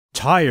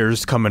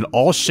tires come in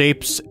all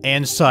shapes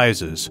and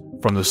sizes,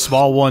 from the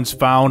small ones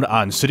found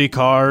on city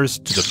cars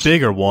to the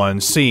bigger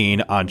ones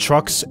seen on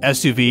trucks,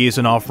 SUVs,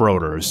 and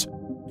off-roaders.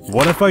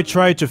 What if I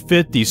tried to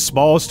fit the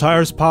smallest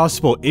tires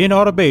possible in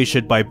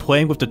automation by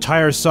playing with the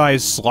tire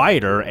size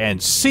slider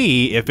and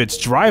see if it's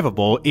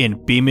drivable in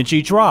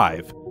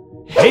BeamNG.drive?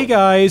 Hey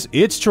guys,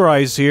 it's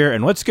TRIZE here,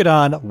 and let's get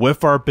on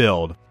with our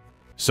build.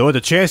 So with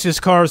the chassis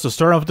cars, to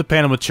start off with the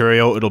panel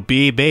material, it'll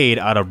be made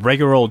out of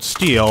regular old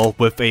steel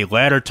with a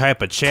ladder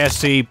type of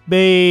chassis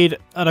made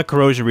out of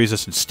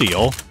corrosion-resistant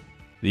steel.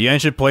 The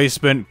engine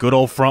placement, good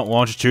old front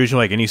longitudinal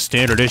like any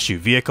standard issue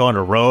vehicle on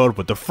the road,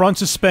 with the front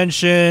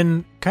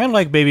suspension, kind of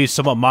like maybe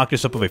somewhat mocked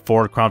us up with a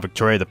Ford Crown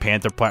Victoria, the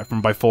Panther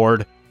platform by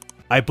Ford.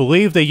 I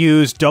believe they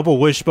use double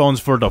wishbones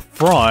for the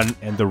front,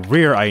 and the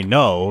rear I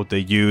know they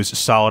use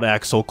solid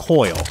axle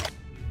coil.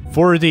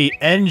 For the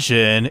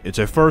engine, it's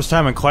a first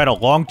time in quite a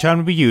long time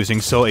to be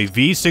using, so a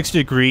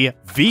V60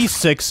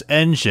 V6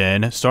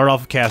 engine, start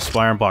off with cast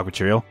iron block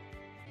material.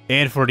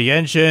 And for the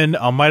engine,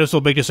 I might as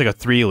well make this like a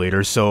 3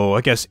 liter, so I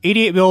guess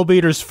 88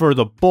 millimeters for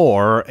the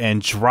bore,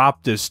 and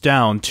drop this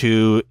down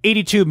to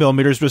 82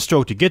 millimeters with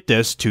stroke to get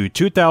this to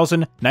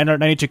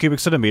 2,992 cubic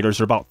centimeters,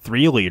 or about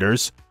 3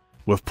 liters,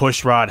 with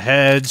push rod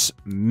heads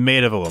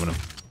made of aluminum.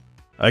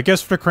 I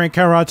guess for crank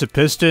count rods and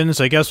pistons,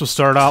 I guess we'll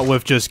start out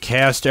with just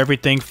cast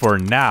everything for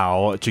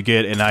now to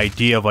get an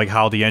idea of like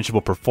how the engine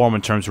will perform in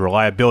terms of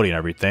reliability and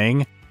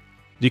everything.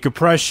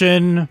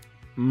 Decompression,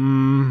 I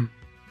mean,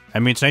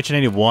 it's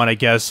 1991, I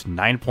guess,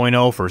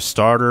 9.0 for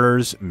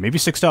starters, maybe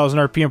 6,000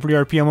 RPM for the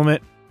RPM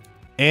limit.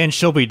 And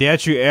she'll be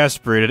naturally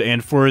aspirated,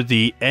 and for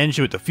the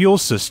engine with the fuel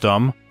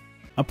system,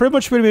 I'm pretty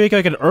much going to make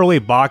like an early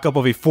mock-up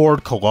of a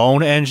Ford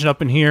Cologne engine up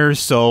in here,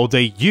 so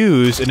they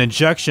use an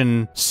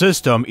injection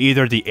system,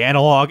 either the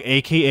analog,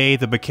 aka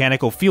the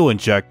mechanical fuel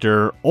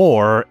injector,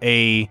 or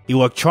a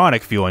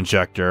electronic fuel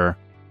injector.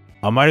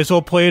 I might as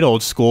well play it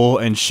old school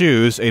and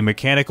choose a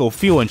mechanical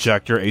fuel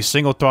injector, a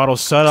single throttle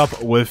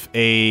setup with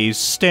a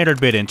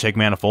standard bit intake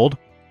manifold.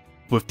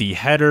 With the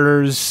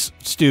headers,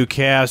 do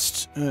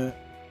cast,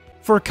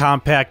 for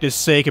compactness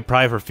sake and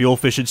probably for fuel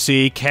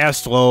efficiency,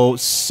 cast low,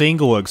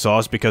 single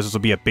exhaust because this will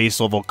be a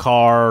base level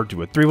car,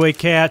 do a 3-way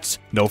cats,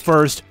 no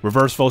first,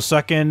 reverse flow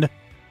second.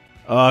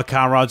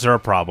 Con rods are a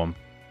problem.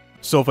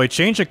 So if I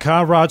change the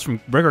con rods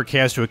from regular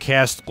cast to a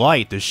cast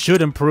light, this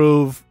should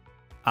improve,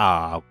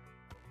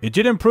 it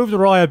did improve the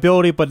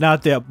reliability, but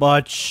not that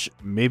much.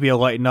 Maybe I'll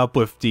lighten up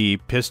with the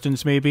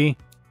pistons, maybe.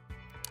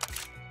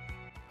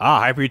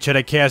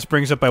 Hyperkinetic cast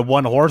brings up by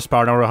 1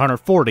 horsepower, now we're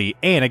 140,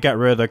 and I got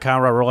rid of the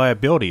Conrad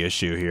reliability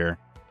issue here.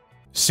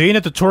 Seeing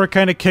that the torque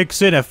kind of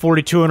kicks in at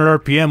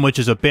 4,200 RPM, which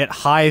is a bit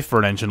high for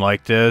an engine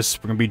like this,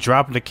 we're going to be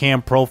dropping the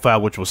cam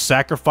profile, which will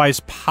sacrifice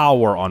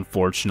power,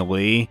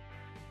 unfortunately.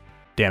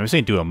 Damn, this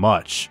ain't doing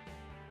much.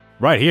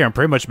 Right here, I'm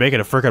pretty much making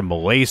a freaking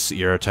Malaise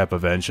era type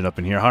of engine up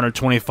in here.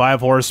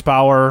 125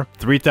 horsepower,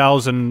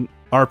 3,000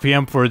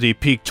 RPM for the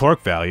peak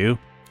torque value.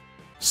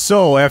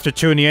 So, after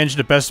tuning the engine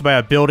to best of my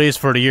abilities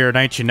for the year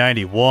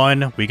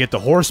 1991, we get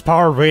the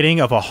horsepower rating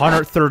of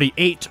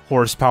 138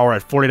 horsepower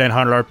at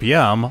 4,900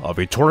 RPM, of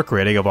a torque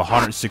rating of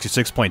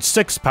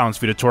 166.6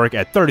 pounds-feet of torque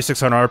at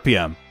 3,600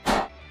 RPM.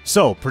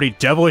 So, pretty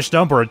devilish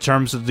number in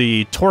terms of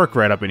the torque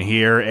right up in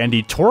here, and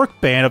the torque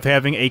band of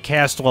having a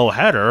cast-low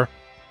header,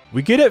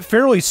 we get it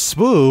fairly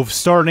smooth,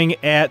 starting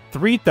at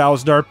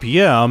 3,000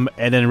 RPM,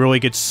 and then really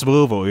gets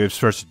smooth when it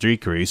starts to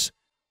decrease.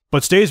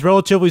 But stays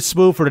relatively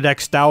smooth for the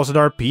next 1,000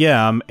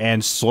 RPM,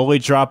 and slowly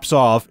drops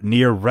off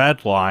near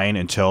red line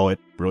until it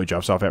really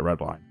drops off at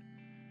red line.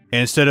 And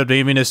instead of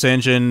naming this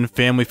engine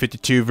Family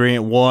 52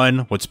 Variant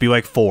 1, let's be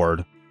like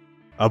Ford.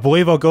 I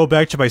believe I'll go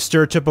back to my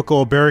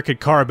stereotypical American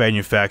car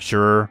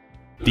manufacturer,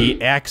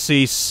 the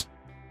Axis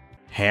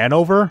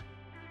Hanover?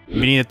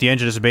 Meaning that the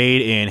engine is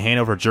made in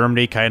Hanover,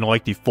 Germany, kind of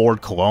like the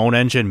Ford Cologne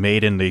engine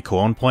made in the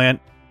Cologne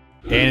plant.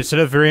 And instead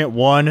of Variant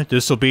 1,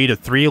 this will be the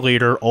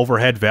 3-liter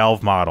overhead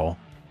valve model.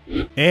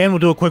 And we'll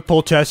do a quick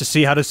pull test to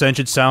see how this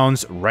engine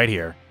sounds right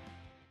here.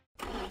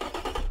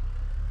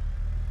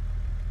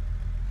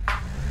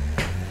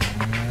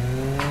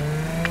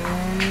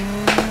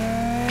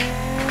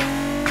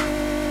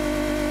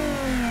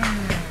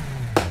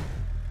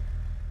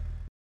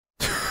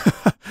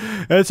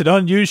 It's an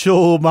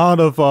unusual amount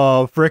of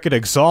frickin'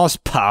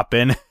 exhaust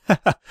popping.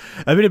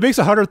 I mean, it makes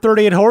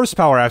 138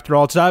 horsepower after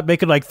all. It's not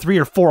making like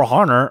 300 or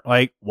 400.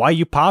 Like, why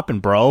you popping,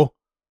 bro?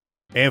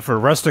 And for the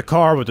rest of the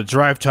car with the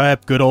drive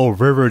type, good old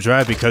river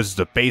drive because it's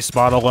the base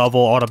model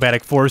level,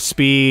 automatic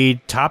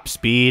 4-speed, top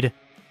speed.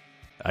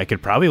 I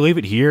could probably leave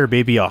it here.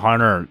 Maybe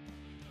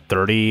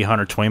 130,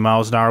 120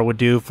 miles an hour would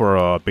do for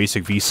a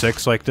basic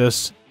V6 like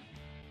this.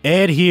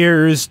 And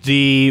here's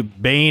the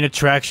main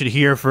attraction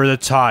here for the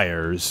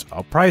tires.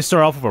 I'll probably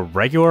start off with a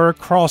regular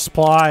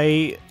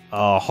cross-ply,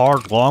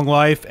 hard long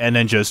life, and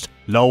then just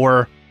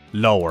lower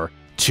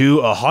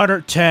to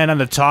 110 on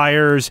the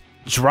tires,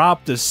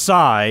 drop the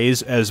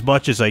size as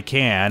much as I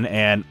can,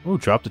 and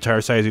drop the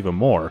tire size even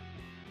more.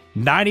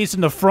 90s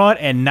in the front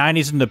and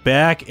 90s in the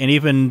back, and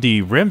even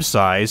the rim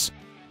size.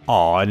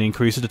 Oh, and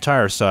increases the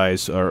tire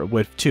size, or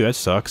width too, that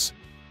sucks.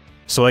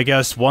 So I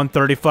guess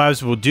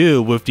 135s will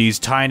do with these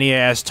tiny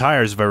ass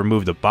tires if I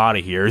remove the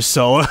body here,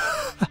 so...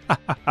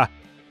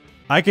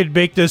 I could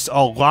make this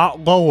a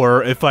lot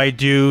lower if I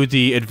do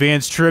the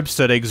advanced trim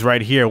settings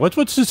right here.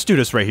 Let's just do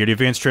this right here, the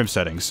advanced trim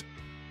settings.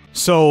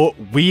 So,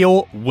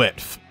 wheel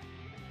width.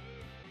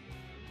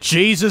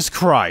 Jesus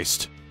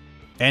Christ.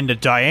 And the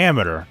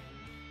diameter.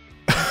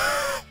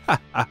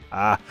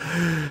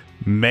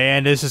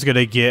 Man, this is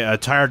gonna get a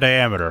tire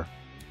diameter.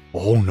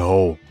 Oh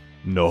no.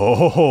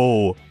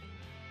 No.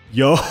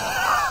 Yo.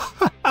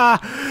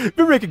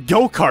 We're making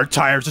go-kart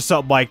tires or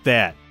something like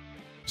that.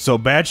 So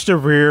match the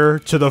rear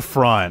to the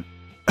front.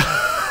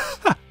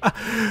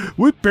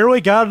 We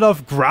barely got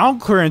enough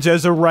ground clearance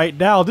as of right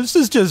now. This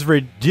is just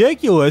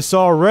ridiculous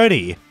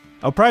already.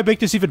 I'll probably make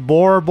this even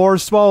more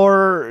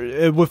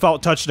smaller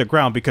without touching the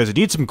ground because it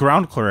needs some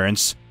ground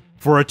clearance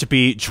for it to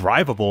be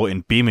drivable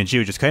in BeamNG,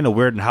 which is kind of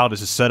weird in how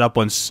this is set up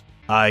once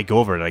I go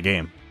over that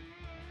game.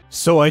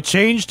 So I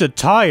changed the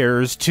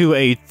tires to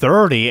a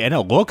 30 and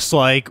it looks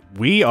like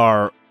we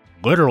are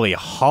literally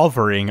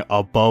hovering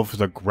above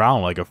the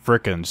ground like a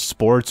freaking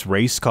sports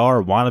race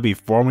car, wannabe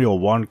Formula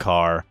 1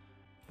 car.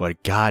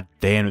 But god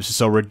damn, this is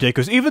so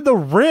ridiculous. Even the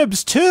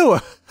ribs too!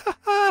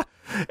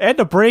 And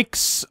the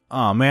brakes.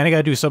 Oh man, I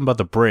gotta do something about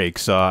the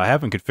brakes. I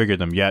haven't configured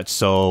them yet,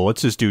 so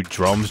let's just do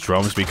drums,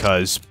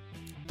 because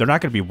they're not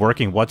gonna be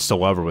working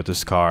whatsoever with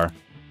this car.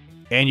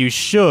 And you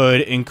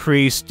should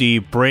increase the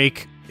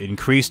brake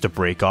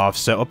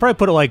offset. I'll probably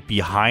put it like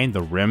behind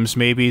the rims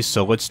maybe,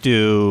 so let's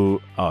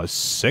do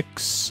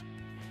 6.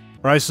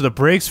 Alright, so the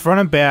brakes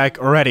front and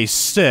back are at a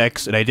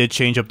 6, and I did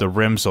change up the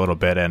rims a little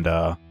bit, and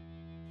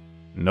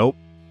nope.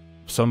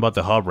 Something about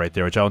the hub right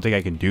there, which I don't think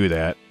I can do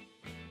that.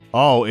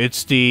 Oh,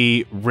 it's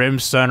the rim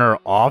center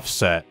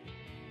offset.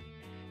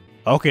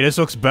 Okay, this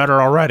looks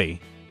better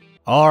already.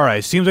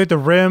 Alright, seems like the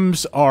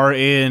rims are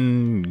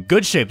in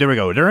good shape. There we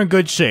go, they're in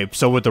good shape.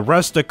 So with the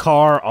rest of the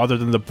car, other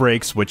than the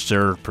brakes, which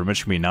they're pretty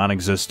much gonna be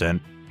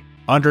non-existent.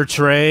 Under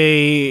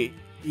tray,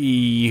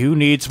 who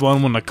needs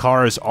one when the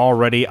car is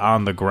already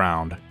on the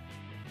ground?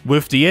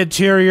 With the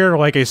interior,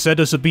 like I said,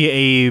 this will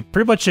be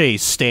pretty much a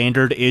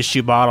standard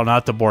issue model,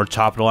 not the more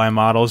top-of-the-line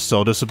models.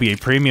 So this will be a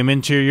premium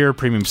interior,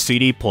 premium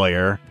CD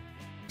player.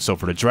 So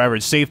for the driver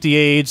and safety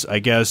aids, I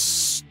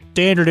guess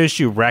standard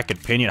issue rack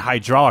and pinion,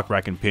 hydraulic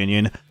rack and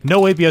pinion,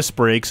 no ABS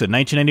brakes in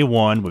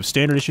 1991 with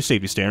standard issue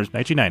safety standards,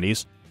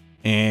 1990s.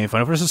 And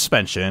final for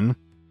suspension,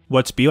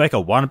 what's be like a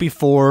wannabe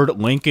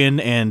Ford, Lincoln,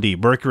 and the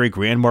Mercury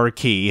Grand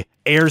Marquis.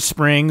 Air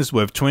springs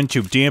with twin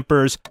tube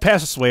dampers,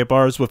 passive sway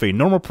bars with a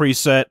normal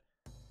preset.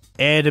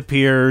 And it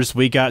appears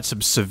we got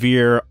some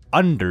severe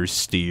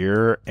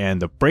understeer,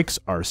 and the brakes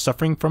are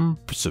suffering from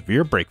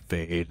severe brake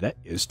fade. That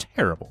is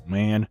terrible,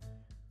 man.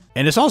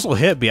 And this also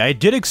hit me. I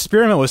did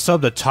experiment with some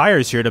of the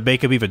tires here to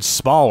make them even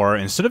smaller.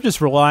 Instead of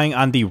just relying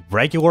on the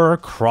regular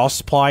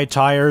cross-ply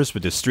tires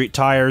with the street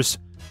tires,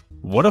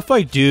 what if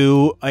I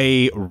do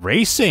a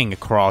racing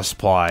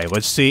cross-ply?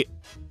 Let's see.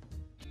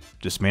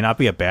 This may not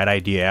be a bad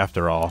idea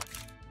after all.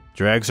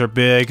 Drags are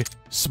big,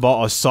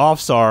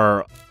 softs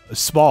are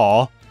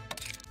small.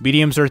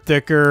 Mediums are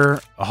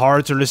thicker,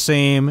 hards are the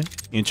same,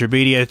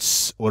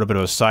 intermediates, a little bit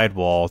of a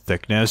sidewall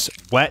thickness,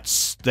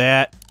 wets,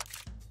 that...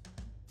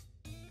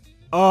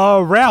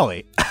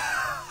 rally.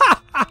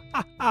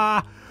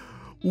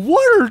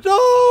 What are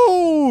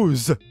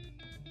those?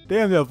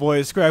 Damn, that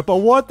voice crack, but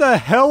what the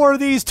hell are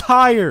these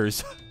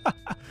tires?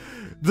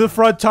 The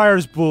front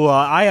tires blew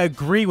out. I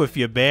agree with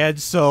you, man,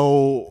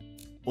 so...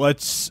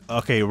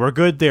 Okay, we're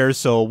good there,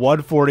 so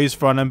 140s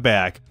front and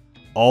back.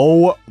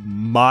 Oh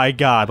my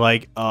god,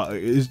 like,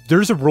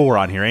 there's a ruler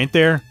on here, ain't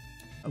there?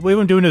 I believe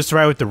I'm doing this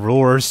right with the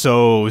ruler,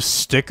 so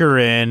stick her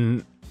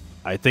in.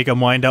 I think I'm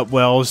lined up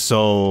well,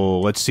 so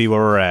let's see where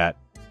we're at.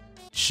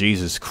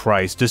 Jesus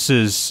Christ, this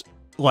is,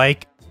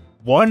 like,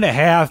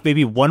 1.5,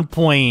 maybe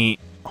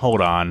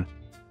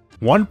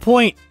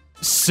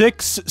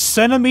 1.6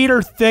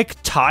 centimeter thick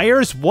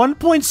tires?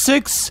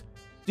 1.6?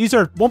 These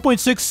are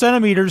 1.6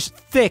 centimeters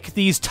thick,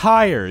 these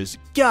tires.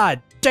 God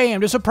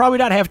damn, this will probably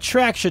not have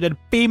traction in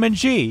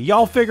BeamNG.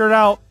 Y'all figure it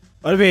out.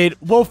 I mean,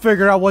 we'll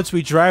figure it out once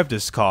we drive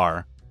this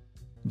car.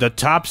 The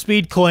top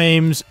speed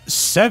claims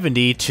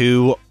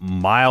 72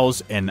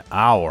 miles an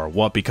hour.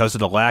 What, because of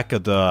the lack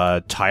of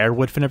the tire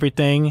width and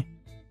everything?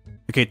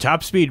 Okay,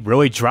 top speed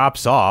really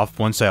drops off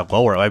once I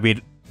lower it. I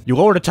mean, you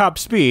lower the top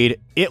speed,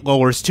 it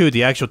lowers too,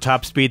 the actual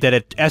top speed that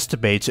it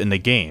estimates in the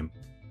game.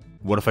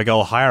 What if I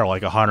go higher,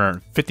 like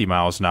 150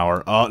 miles an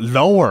hour?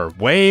 Lower,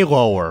 way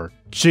lower.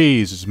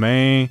 Jesus,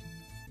 man.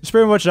 It's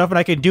pretty much nothing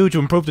I can do to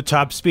improve the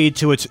top speed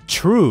to its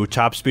true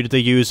top speed that they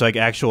use, like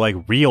actual, like,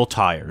 real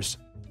tires.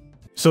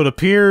 So it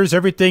appears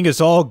everything is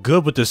all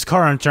good with this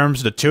car in terms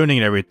of the tuning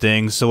and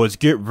everything, so let's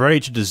get ready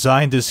to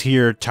design this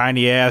here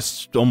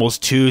tiny-ass,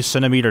 almost 2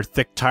 centimeter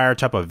thick tire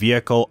type of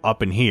vehicle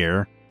up in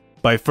here,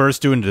 by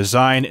first doing the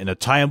design in a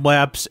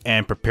time-lapse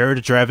and prepare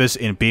to drive this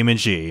in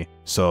BeamNG.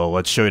 So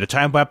let's show you the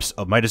time-lapse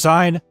of my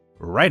design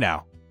right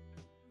now.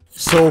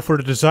 So for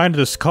the design of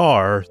this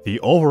car, the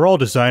overall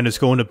design is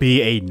going to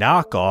be a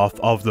knockoff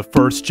of the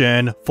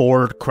first-gen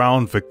Ford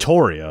Crown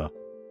Victoria.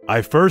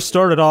 I first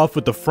started off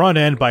with the front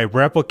end by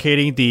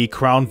replicating the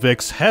Crown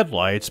Vic's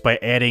headlights by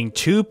adding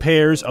 2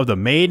 pairs of the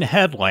main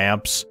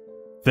headlamps.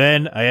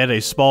 Then I added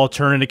a small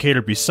turn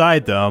indicator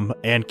beside them,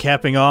 and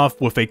capping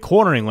off with a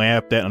cornering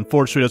lamp that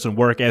unfortunately doesn't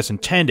work as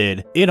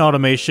intended in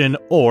automation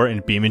or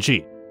in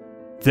BeamNG.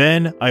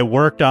 Then I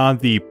worked on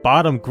the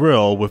bottom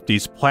grille with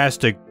these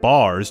plastic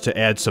bars to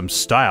add some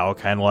style,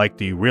 kind of like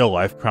the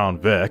real-life Crown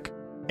Vic,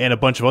 and a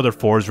bunch of other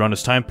Fords around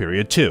this time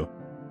period too.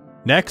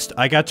 Next,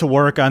 I got to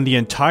work on the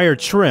entire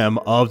trim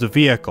of the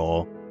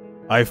vehicle.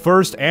 I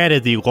first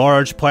added the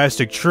large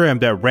plastic trim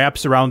that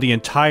wraps around the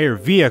entire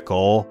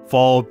vehicle,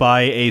 followed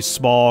by a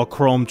small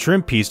chrome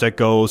trim piece that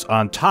goes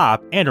on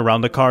top and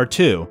around the car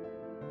too.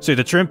 So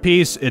the trim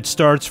piece, it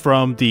starts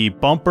from the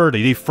bumper,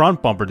 the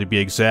front bumper to be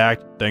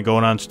exact, then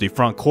going on to the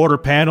front quarter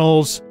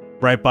panels,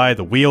 right by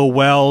the wheel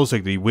wells,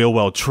 like the wheel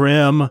well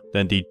trim,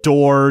 then the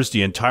doors,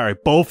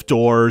 both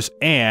doors,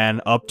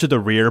 and up to the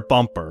rear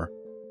bumper.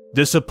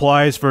 This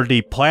applies for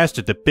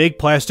the big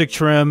plastic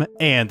trim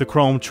and the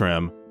chrome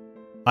trim.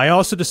 I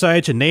also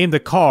decided to name the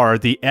car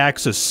the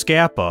Axis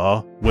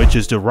Scapa, which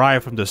is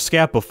derived from the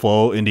Scapa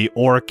flow in the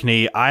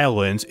Orkney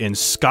Islands in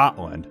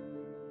Scotland.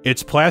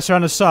 It's plastered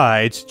on the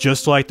sides,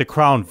 just like the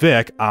Crown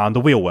Vic on the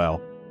wheel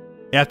well.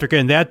 After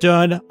getting that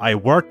done, I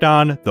worked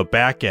on the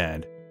back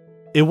end.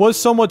 It was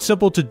somewhat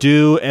simple to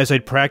do as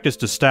I'd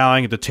practiced the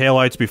styling of the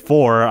taillights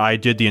before I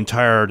did the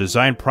entire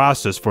design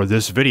process for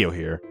this video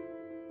here.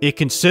 It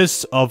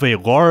consists of a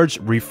large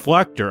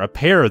reflector, a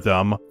pair of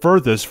them,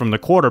 furthest from the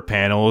quarter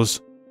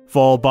panels,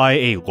 followed by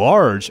a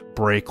large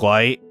brake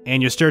light,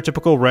 and your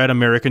stereotypical red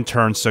American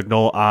turn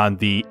signal on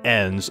the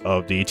ends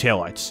of the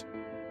taillights.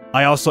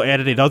 I also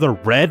added another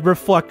red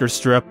reflector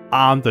strip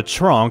on the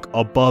trunk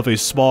above a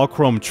small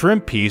chrome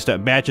trim piece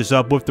that matches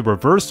up with the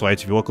reverse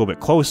lights if you look a little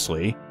bit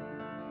closely.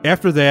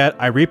 After that,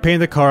 I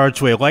repainted the car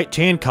to a light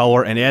tan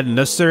color and added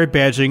necessary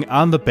badging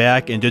on the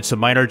back and did some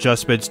minor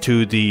adjustments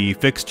to the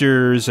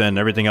fixtures and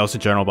everything else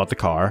in general about the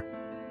car.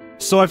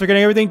 So after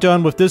getting everything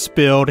done with this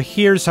build,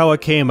 here's how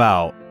it came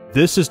out.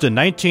 This is the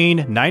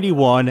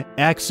 1991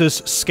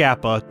 Axis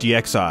Scapa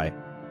DXi.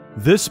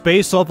 This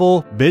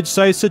base-level,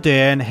 mid-size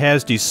sedan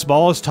has the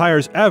smallest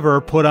tires ever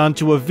put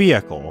onto a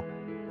vehicle.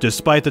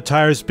 Despite the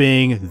tires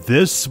being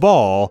this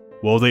small,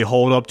 will they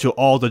hold up to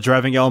all the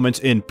driving elements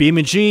in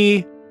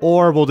BeamNG,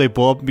 or will they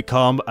blow up and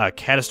become a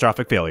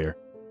catastrophic failure?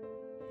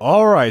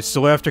 Alright,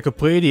 so after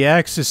completing the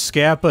Axis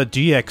Scapa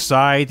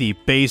DXi, the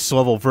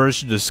base-level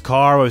version of this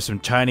car with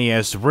some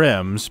tiny-ass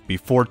rims,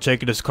 before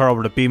taking this car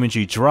over to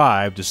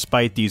BeamNG.drive,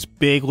 despite these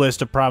big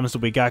list of problems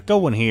that we got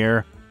going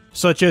here,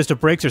 such as the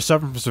brakes are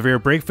suffering from severe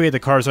brake fade, the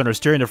car's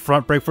understeering, the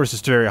front brake force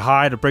is very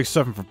high, the brakes are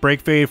suffering from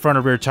brake fade, front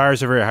and rear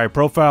tires are very high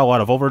profile, a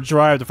lot of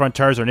overdrive, the front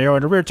tires are narrow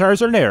and the rear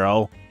tires are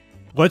narrow.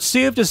 Let's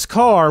see if this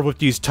car with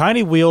these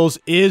tiny wheels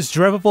is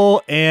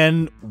drivable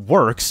and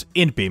works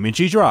in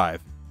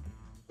BeamNG.drive.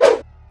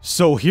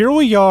 So here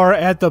we are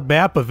at the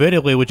map of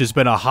Italy, which has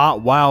been a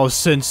hot while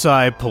since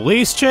I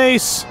police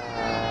chase.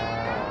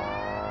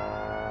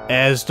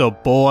 As the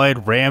bullet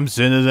rams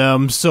into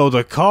them, so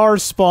the car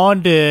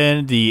spawned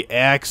in, the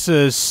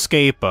Axis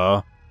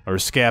Scapa, or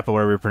Scapa,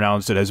 whatever you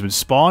pronounce it, has been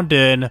spawned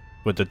in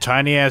with the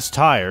tiny-ass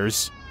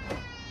tires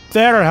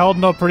that are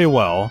holding up pretty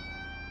well.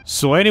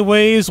 So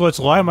anyways, let's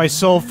line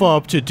myself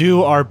up to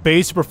do our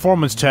base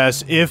performance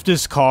test if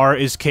this car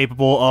is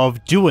capable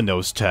of doing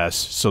those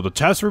tests. So the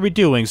test we'll be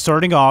doing,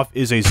 starting off,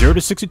 is a 0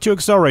 to 62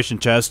 acceleration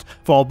test,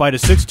 followed by the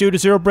 62 to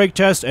 0 brake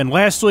test, and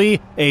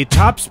lastly, a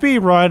top speed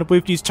run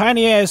with these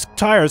tiny-ass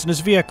tires in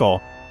this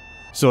vehicle.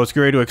 So let's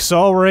get ready to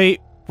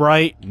accelerate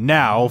right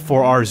now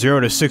for our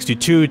 0 to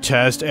 62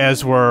 test,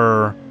 as we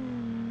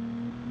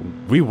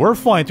were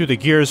flying through the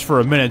gears for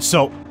a minute,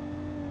 so...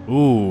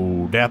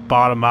 Ooh, that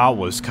bottom out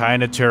was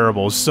kind of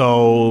terrible.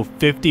 So,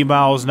 50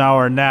 miles an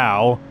hour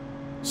now.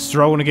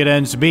 Struggling to get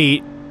ends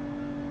meet.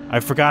 I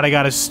forgot I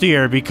gotta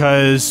steer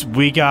because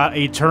we got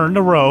a turn in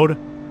the road.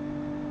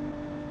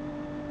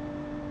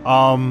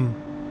 Am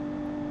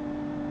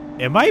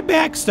I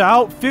maxed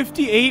out?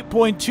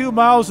 58.2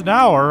 miles an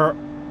hour?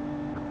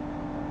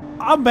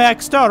 I'm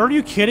maxed out. Are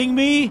you kidding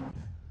me?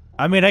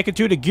 I mean, I could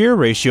do the gear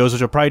ratios,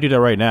 which I'll probably do that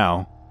right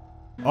now.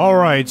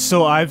 Alright,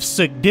 so I've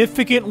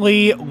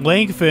significantly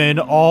lengthened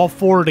all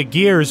 4 of the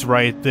gears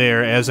right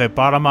there as I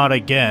bottom out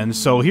again.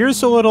 So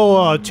here's a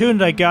little tune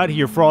that I got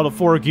here for all the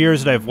 4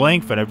 gears that I've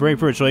lengthened. I've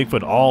pretty much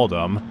lengthened all of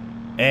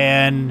them.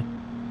 And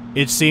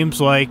it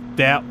seems like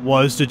that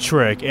was the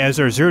trick,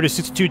 as our 0 to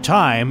 62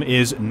 time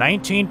is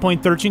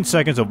 19.13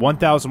 seconds of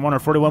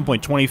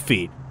 1,141.20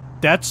 feet.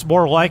 That's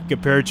more like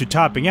compared to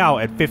topping out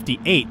at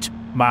 58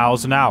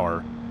 miles an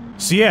hour.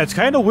 So yeah, it's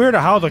kind of weird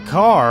how the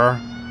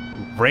car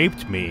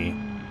raped me.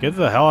 Get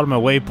the hell out of my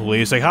way,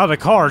 police. Like, how the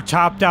car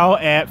topped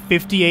out at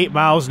 58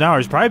 miles an hour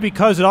is probably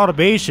because in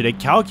automation, it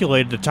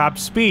calculated the top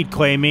speed,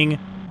 claiming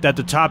that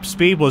the top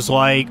speed was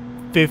like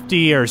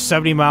 50 or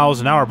 70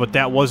 miles an hour, but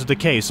that wasn't the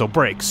case, so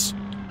brakes.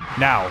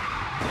 Now.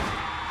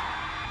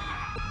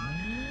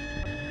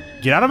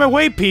 Get out of my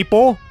way,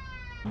 people!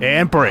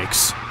 And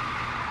brakes.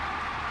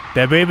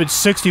 That may have been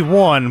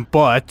 61,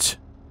 but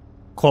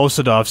close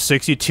enough.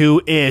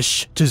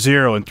 62-ish to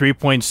 0 in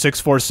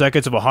 3.64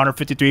 seconds of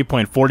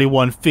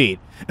 153.41 feet.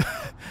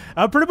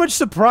 I'm pretty much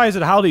surprised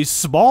at how these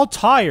small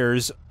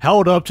tires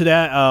held up to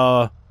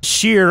that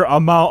sheer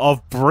amount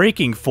of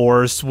braking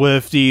force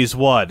with these,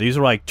 what? These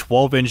are like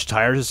 12-inch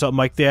tires or something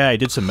like that. I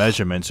did some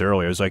measurements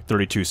earlier. It was like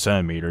 32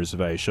 centimeters if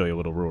I show you a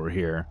little ruler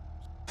here.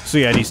 So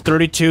yeah, these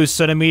 32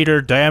 centimeter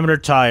diameter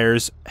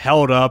tires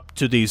held up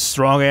to these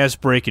strong-ass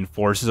braking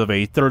forces of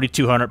a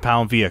 3,200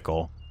 pound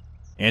vehicle.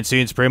 And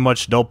since pretty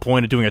much no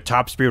point in doing a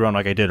top speed run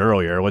like I did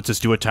earlier, let's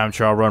just do a time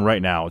trial run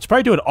right now. Let's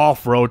probably do an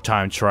off-road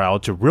time trial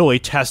to really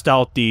test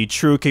out the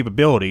true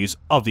capabilities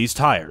of these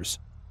tires.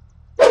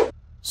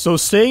 So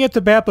staying at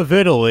the map of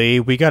Italy,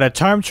 we got a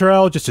time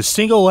trial, just a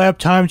single lap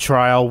time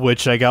trial,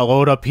 which I got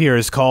loaded up here,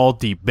 is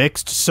called the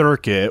mixed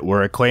circuit,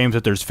 where it claims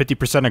that there's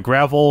 50% of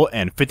gravel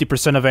and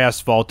 50% of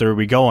asphalt that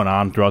we going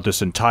on throughout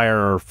this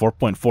entire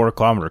 4.4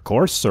 kilometer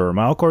course, or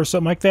mile course,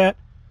 something like that.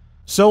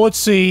 So let's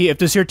see if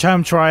this here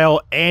time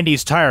trial and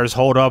these tires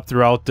hold up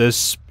throughout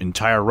this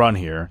entire run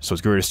here. So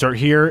let's go to start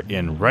here,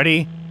 and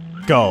ready,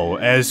 go.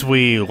 As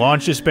we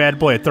launch this bad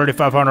boy at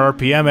 3,500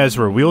 RPM as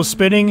we're wheel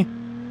spinning,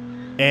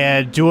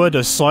 and do it to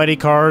slidey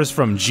cars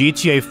from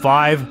GTA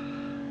 5.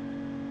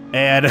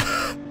 And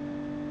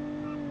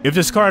if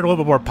this car had a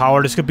little bit more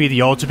power, this could be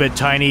the ultimate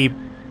tiny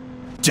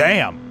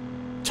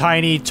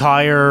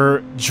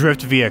tire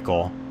drift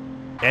vehicle.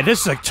 And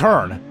this is a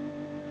turn.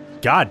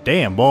 God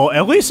damn. Well,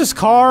 at least this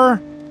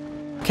car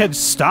can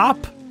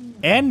stop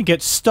and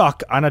get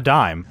stuck on a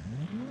dime.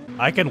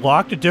 I can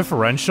lock the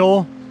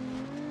differential,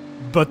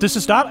 but this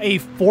is not a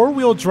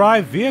four-wheel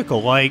drive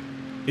vehicle. Like,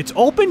 it's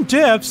open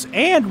diffs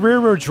and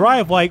rear-wheel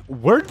drive. Like,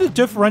 where did the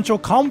differential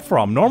come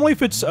from? Normally,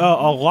 if it's a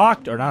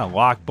locked, or not a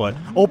locked, but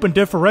open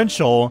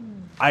differential,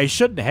 I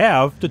shouldn't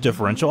have the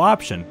differential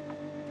option.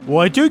 Well,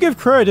 I do give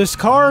credit. This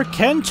car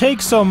can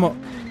take some,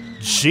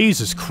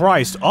 Jesus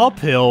Christ,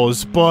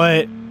 uphills,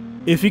 but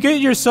if you get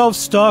yourself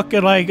stuck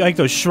in like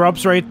those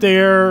shrubs right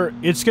there,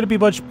 it's gonna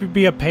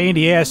be a pain in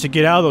the ass to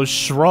get out of those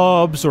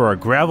shrubs or a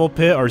gravel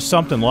pit or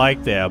something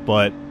like that.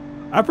 But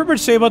I pretty much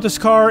say about this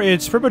car,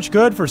 it's pretty much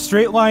good for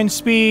straight line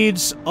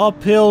speeds.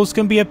 Uphills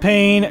can be a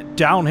pain,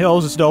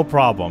 downhills is no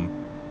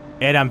problem.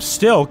 And I'm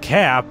still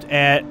capped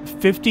at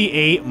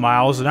 58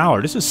 miles an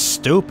hour. This is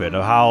stupid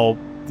of how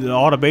the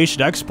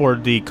automation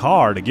exported the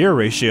car, the gear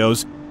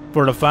ratios,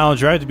 for the final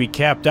drive to be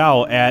capped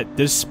out at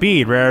this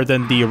speed rather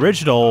than the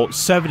original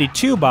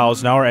 72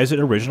 miles an hour as it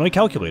originally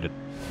calculated.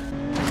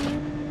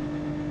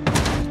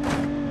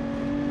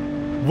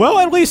 Well,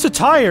 at least the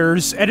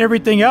tires and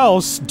everything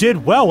else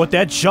did well with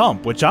that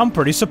jump, which I'm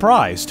pretty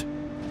surprised.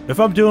 If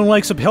I'm doing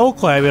like some hill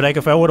climbing, like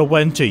if I would have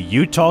went to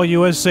Utah,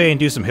 USA and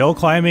do some hill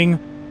climbing,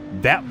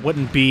 that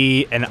wouldn't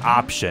be an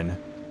option.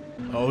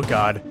 Oh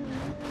god.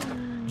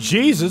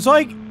 Jesus,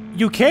 like,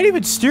 you can't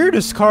even steer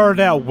this car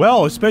that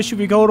well, especially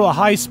if you go to a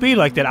high speed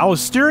like that. I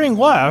was steering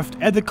left,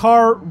 and the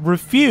car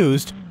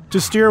refused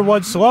to steer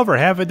whatsoever,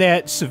 having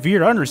that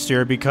severe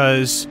understeer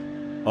because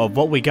of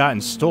what we got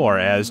in store,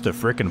 as the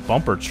frickin'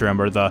 bumper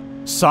trim or the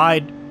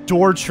side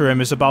door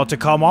trim is about to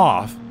come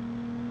off.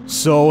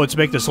 So let's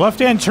make this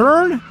left-hand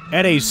turn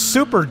at a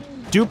super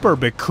duper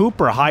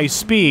McCooper high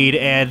speed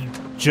and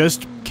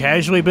just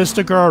casually missed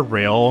a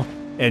guardrail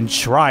and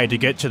try to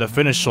get to the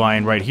finish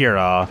line right here.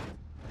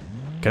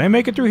 Can I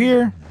make it through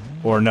here?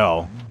 Or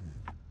no?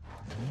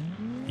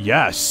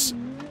 Yes.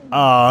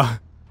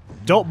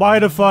 Don't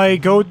mind if I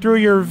go through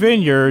your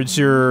vineyards,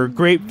 your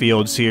grape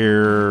fields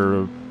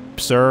here,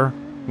 sir.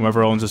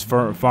 Whoever owns this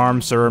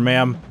farm, sir or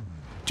ma'am,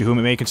 to whom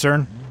it may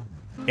concern.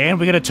 And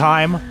we get a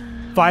time,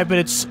 5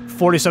 minutes,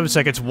 47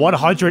 seconds,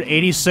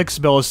 186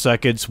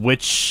 milliseconds,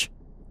 which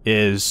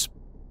is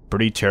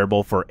pretty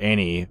terrible for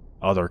any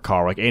other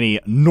car, like any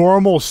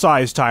normal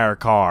size tire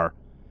car.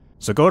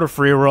 So go to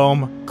free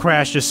roam,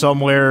 crash to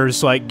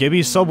somewheres, like, give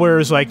me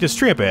somewheres like this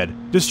tree up ahead.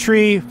 This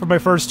tree from my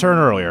first turn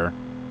earlier.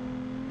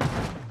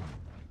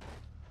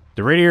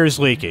 The radiator is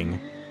leaking.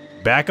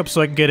 Back up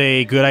so I can get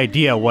a good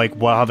idea of, like,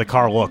 how the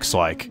car looks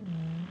like.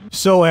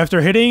 So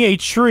after hitting a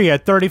tree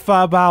at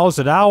 35 miles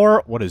an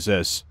hour, what is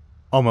this?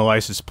 Oh, my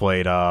license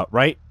plate,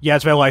 right? Yeah,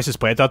 it's my license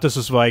plate. I thought this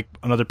was, like,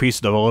 another piece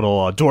of the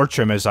little door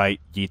trim as I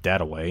yeet that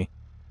away.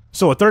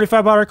 So a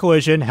 35-mile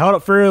collision, held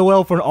up fairly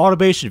well for an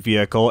automation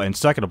vehicle, and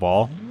second of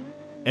all,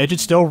 engine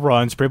still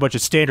runs, pretty much a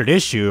standard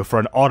issue for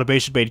an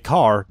automation-made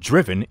car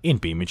driven in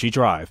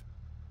BeamNG.drive.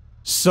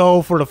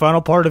 So for the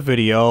final part of the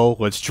video,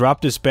 let's drop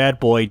this bad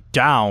boy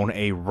down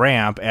a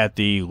ramp at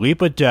the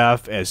leap of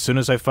death as soon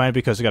as I find it,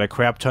 because I got a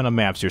crap ton of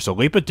maps here. So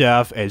leap of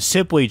death, and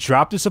simply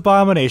drop this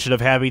abomination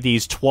of having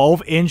these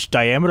 12-inch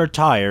diameter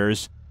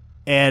tires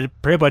and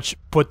pretty much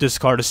put this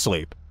car to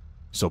sleep.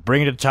 So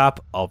bring it to the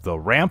top of the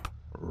ramp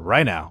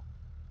right now.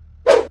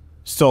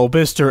 So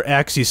Mr.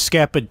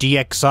 GIGABYTE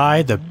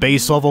DXi, the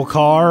base level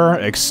car,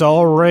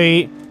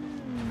 accelerate,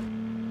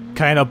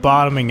 kind of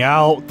bottoming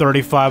out,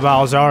 35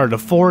 miles an hour to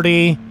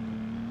 40,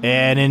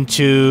 and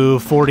into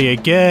 40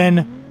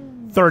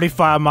 again,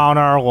 35 mile an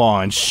hour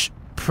launch.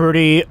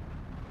 Pretty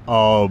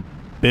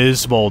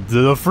abysmal.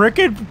 The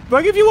frickin',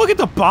 like, if you look at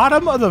the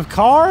bottom of the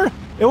car,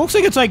 it looks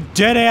like it's like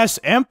dead ass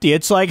empty.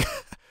 It's like,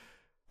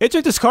 it's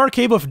like this car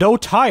came with no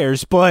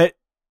tires, but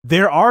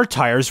there are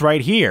tires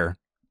right here.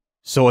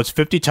 So it's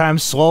 50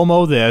 times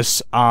slow-mo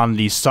this on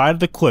the side of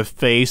the cliff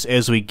face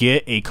as we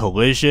get a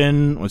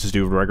collision. Let's just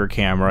do a regular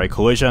camera. A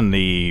collision on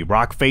the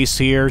rock face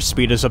here.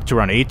 Speed us up to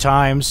around 8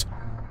 times.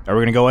 Are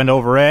we gonna go end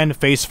over end?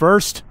 Face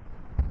first?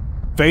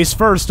 Face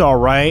first,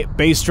 alright.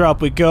 Base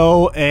drop we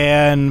go,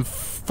 and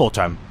full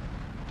time.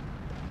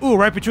 Ooh,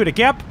 right between a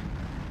gap.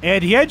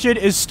 And the engine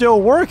is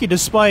still working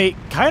despite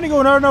kind of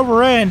going end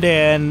over end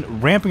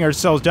and ramping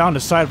ourselves down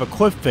the side of a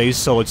cliff face,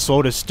 so it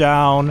slowed us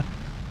down.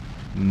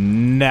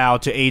 Now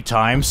to 8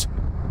 times.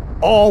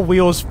 All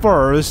wheels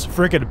first.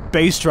 Freaking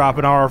base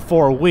dropping our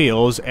 4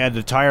 wheels, and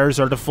the tires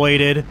are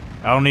deflated.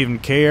 I don't even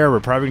care. We're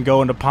probably gonna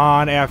go in the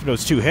pond after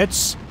those 2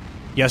 hits.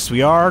 Yes,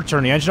 we are.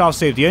 Turn the engine off,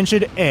 save the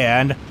engine,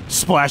 and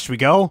splash we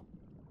go.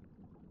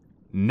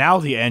 Now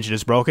the engine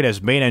is broken,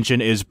 as main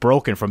engine is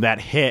broken from that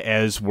hit,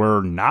 as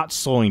we're not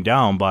slowing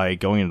down by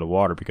going into the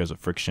water because of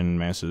friction,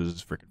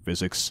 masses, freaking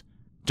physics.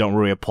 Don't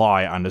really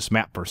apply on this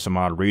map for some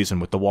odd reason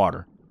with the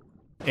water.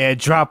 And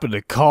dropping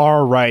the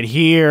car right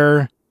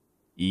here.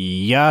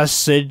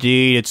 Yes,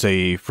 indeed, it's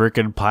a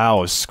freaking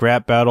pile of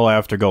scrap metal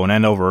after going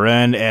end over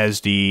end,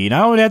 as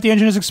not only that, the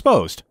engine is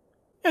exposed.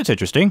 It's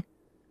interesting.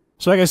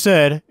 So like I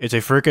said, it's a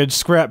freaking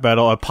scrap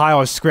metal, a pile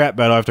of scrap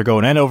metal after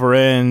going end over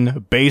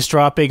end, base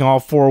dropping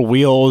all 4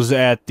 wheels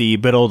at the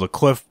middle of the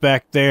cliff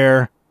back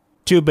there,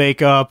 to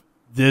make up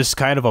this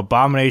kind of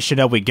abomination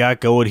that we got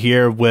going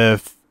here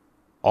with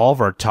all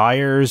of our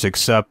tires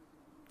except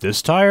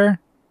this tire?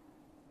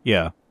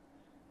 Yeah.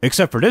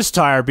 Except for this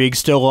tire being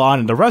still on,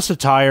 and the rest of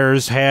the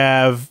tires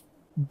have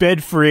been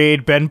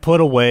freed, been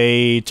put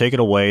away, taken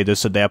away,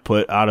 this and that,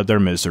 put out of their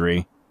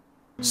misery.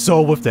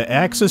 So with the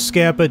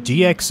Scappa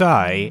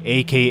DXI,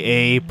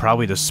 aka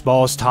probably the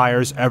smallest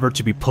tires ever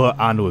to be put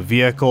onto a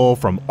vehicle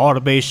from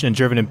automation and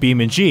driven in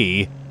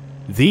BeamNG,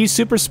 these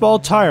super small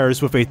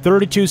tires with a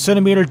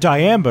 32cm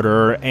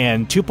diameter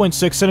and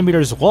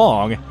 2.6cm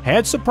long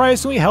had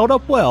surprisingly held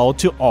up well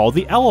to all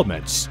the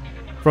elements.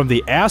 From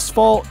the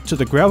asphalt to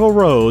the gravel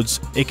roads,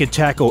 it can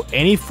tackle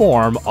any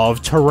form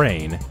of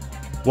terrain.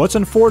 What's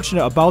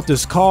unfortunate about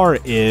this car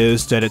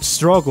is that it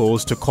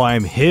struggles to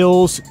climb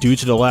hills due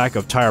to the lack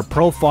of tire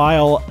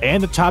profile,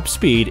 and the top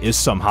speed is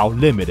somehow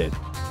limited.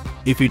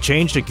 If you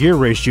change the gear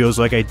ratios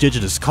like I did to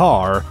this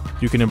car,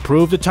 you can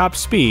improve the top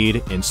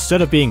speed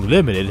instead of being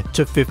limited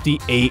to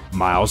 58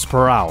 miles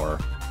per hour.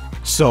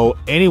 So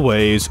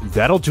anyways,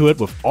 that'll do it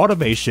with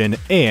automation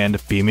and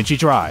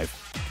BeamNG.drive.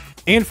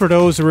 And for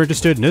those who are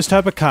interested in this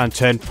type of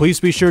content, please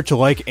be sure to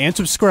like and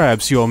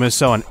subscribe so you won't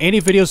miss out on any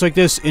videos like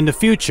this in the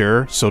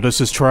future. So this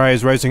is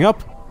TRIZE Rising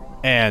Up,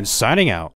 and signing out.